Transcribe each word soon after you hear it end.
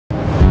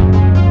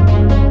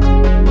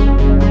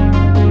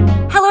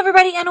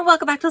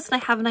welcome back to Listen, I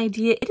Have an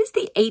Idea. It is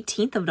the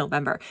 18th of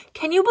November.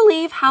 Can you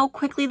believe how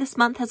quickly this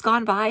month has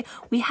gone by?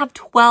 We have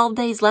 12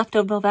 days left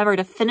of November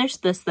to finish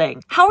this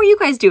thing. How are you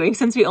guys doing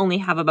since we only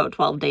have about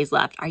 12 days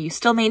left? Are you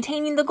still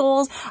maintaining the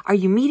goals? Are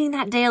you meeting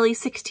that daily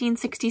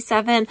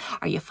 1667?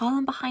 Are you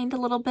falling behind a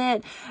little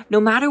bit?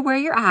 No matter where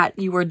you're at,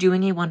 you are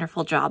doing a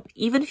wonderful job.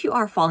 Even if you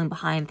are falling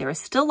behind, there is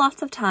still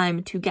lots of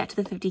time to get to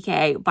the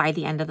 50K by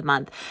the end of the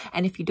month.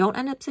 And if you don't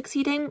end up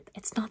succeeding,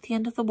 it's not the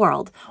end of the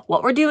world.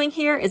 What we're doing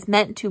here is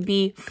meant to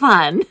be fun.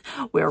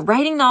 We're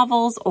writing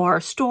novels or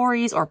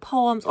stories or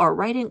poems or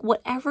writing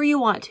whatever you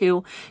want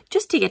to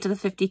just to get to the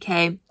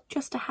 50K,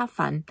 just to have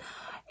fun.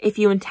 If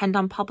you intend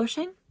on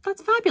publishing,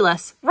 that's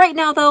fabulous. Right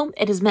now though,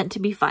 it is meant to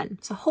be fun.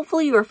 So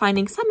hopefully you are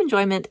finding some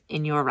enjoyment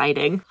in your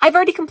writing. I've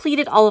already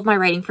completed all of my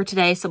writing for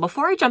today. So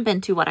before I jump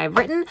into what I've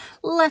written,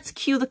 let's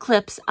cue the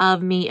clips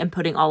of me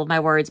inputting all of my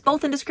words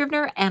both into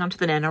Scrivener and onto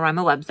the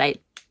NaNoWriMo website.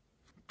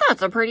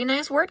 That's a pretty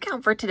nice word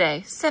count for today.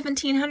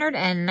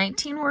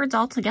 1,719 words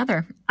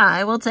altogether.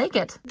 I will take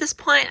it. At this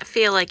point, I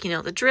feel like you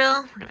know the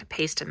drill. We're gonna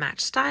paste and match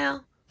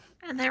style.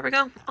 And there we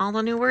go. All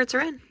the new words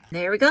are in.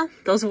 There we go.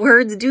 Those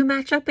words do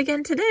match up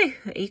again today.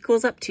 It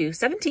equals up to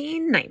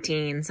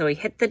 1719. So we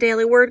hit the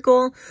daily word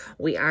goal.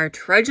 We are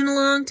trudging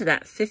along to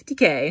that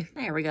 50K.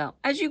 There we go.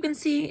 As you can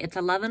see, it's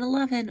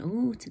 1111.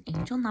 Ooh, it's an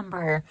angel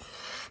number.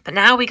 But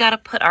now we got to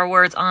put our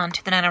words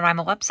onto the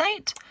NaNoWriMo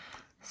website.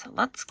 So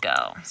let's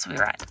go. So we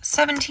were at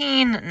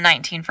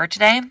 1719 for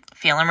today.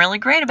 Feeling really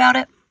great about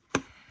it.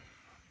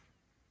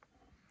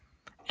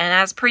 And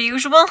as per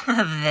usual,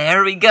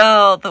 there we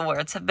go. The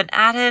words have been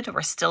added.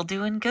 We're still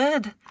doing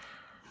good.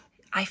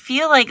 I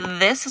feel like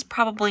this is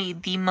probably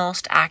the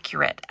most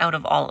accurate out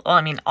of all. Well,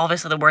 I mean,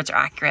 obviously the words are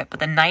accurate, but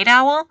the night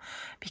owl,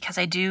 because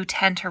I do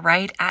tend to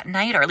write at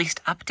night or at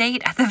least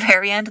update at the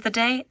very end of the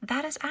day,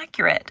 that is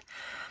accurate.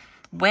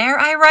 Where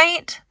I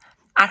write,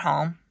 at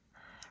home.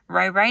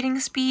 Writing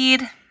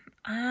speed,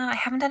 I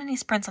haven't done any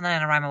sprints on the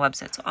NaNoWriMo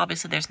website, so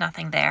obviously there's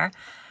nothing there.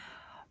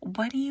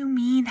 What do you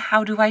mean,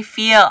 how do I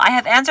feel? I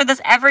have answered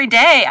this every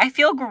day. I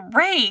feel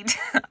great.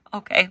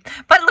 Okay,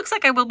 but it looks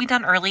like I will be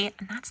done early,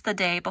 and that's the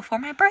day before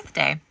my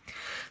birthday.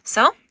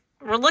 So,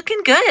 we're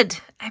looking good.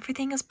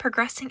 Everything is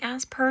progressing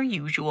as per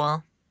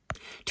usual.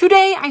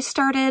 Today, I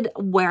started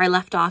where I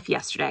left off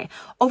yesterday.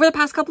 Over the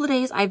past couple of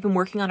days, I've been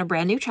working on a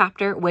brand new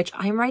chapter, which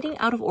I'm writing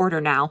out of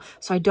order now,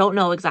 so I don't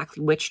know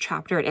exactly which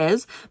chapter it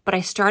is, but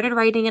I started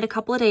writing it a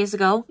couple of days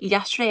ago.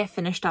 Yesterday, I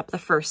finished up the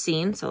first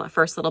scene, so the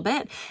first little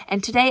bit,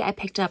 and today I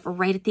picked up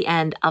right at the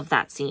end of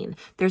that scene.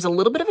 There's a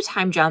little bit of a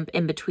time jump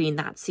in between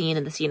that scene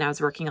and the scene I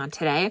was working on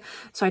today,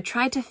 so I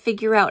tried to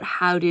figure out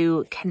how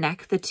to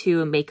connect the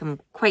two and make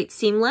them quite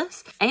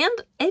seamless, and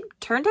it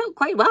turned out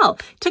quite well.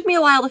 It took me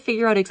a while to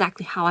figure out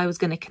exactly how I was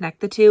going to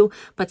connect the two,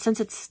 but since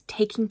it's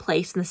taking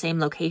place in the same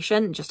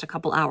location, just a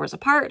couple hours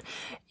apart,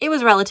 it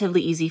was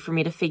relatively easy for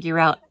me to figure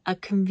out a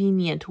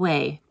convenient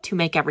way to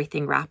make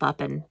everything wrap up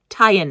and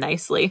tie in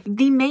nicely.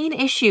 The main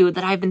issue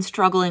that I've been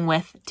struggling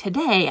with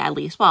today, at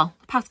least, well,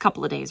 the past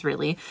couple of days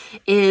really,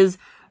 is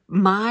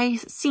my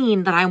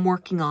scene that I'm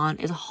working on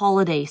is a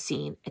holiday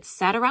scene. It's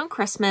set around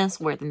Christmas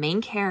where the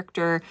main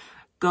character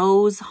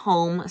goes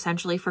home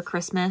essentially for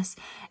Christmas,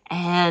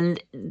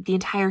 and the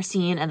entire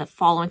scene and the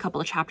following couple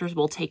of chapters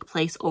will take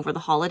place over the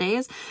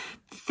holidays.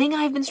 The thing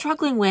I've been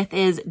struggling with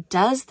is,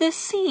 does this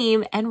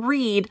seem and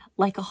read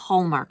like a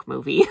Hallmark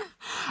movie?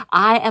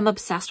 I am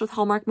obsessed with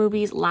Hallmark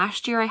movies.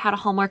 Last year I had a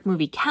Hallmark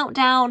movie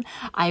countdown.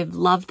 I've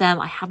loved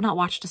them. I have not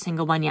watched a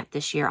single one yet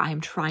this year. I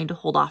am trying to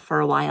hold off for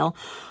a while,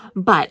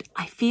 but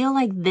I feel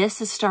like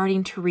this is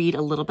starting to read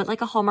a little bit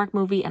like a Hallmark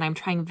movie, and I'm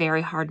trying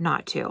very hard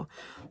not to.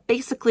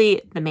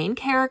 Basically, the main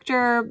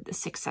character, the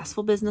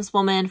successful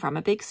businesswoman from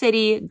a big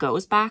city,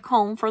 goes back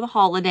home for the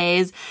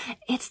holidays.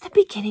 It's the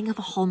beginning of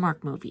a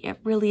Hallmark movie. It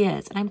really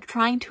is. And I'm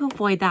trying to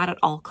avoid that at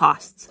all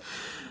costs.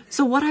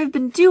 So what I've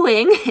been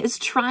doing is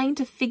trying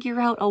to figure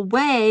out a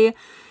way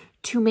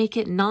to make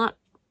it not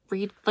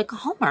read like a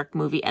Hallmark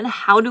movie. And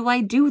how do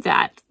I do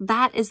that?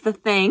 That is the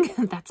thing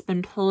that's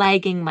been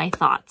plaguing my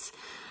thoughts.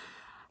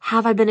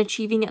 Have I been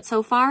achieving it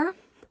so far?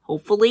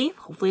 Hopefully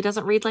it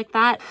doesn't read like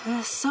that.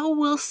 So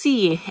we'll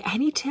see.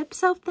 Any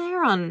tips out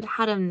there on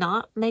how to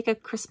not make a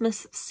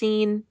Christmas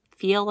scene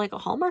feel like a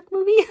Hallmark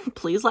movie?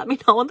 Please let me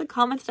know in the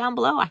comments down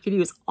below. I could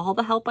use all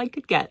the help I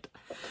could get.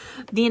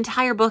 The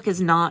entire book is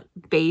not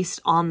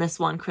based on this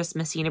one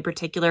Christmas scene in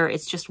particular.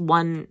 It's just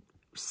one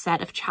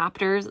set of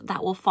chapters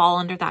that will fall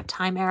under that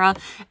time era,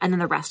 and then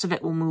the rest of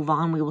it will move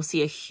on. We will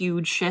see a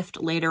huge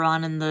shift later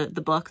on in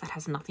the book that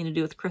has nothing to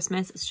do with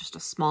Christmas. It's just a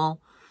small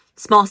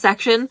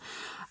section.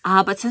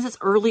 But since it's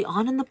early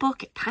on in the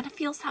book, it kind of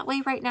feels that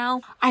way right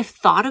now. I've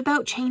thought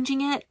about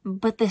changing it,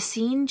 but the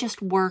scene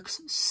just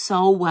works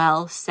so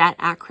well set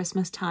at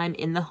Christmas time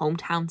in the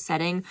hometown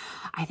setting.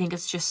 I think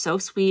it's just so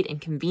sweet and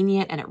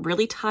convenient, and it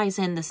really ties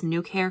in this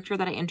new character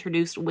that I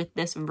introduced with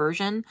this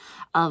version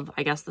of,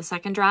 I guess, the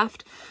second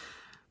draft.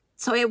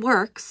 So it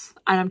works,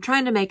 and I'm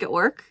trying to make it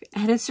work,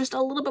 and it's just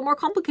a little bit more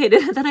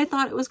complicated than I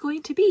thought it was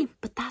going to be.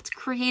 But that's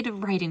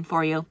creative writing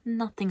for you.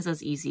 Nothing's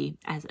as easy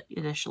as it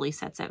initially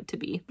sets out to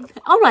be.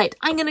 All right,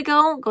 I'm gonna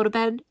go to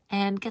bed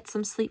and get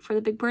some sleep for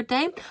the big bird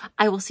day.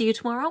 I will see you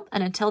tomorrow,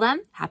 and until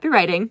then, happy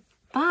writing.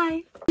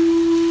 Bye.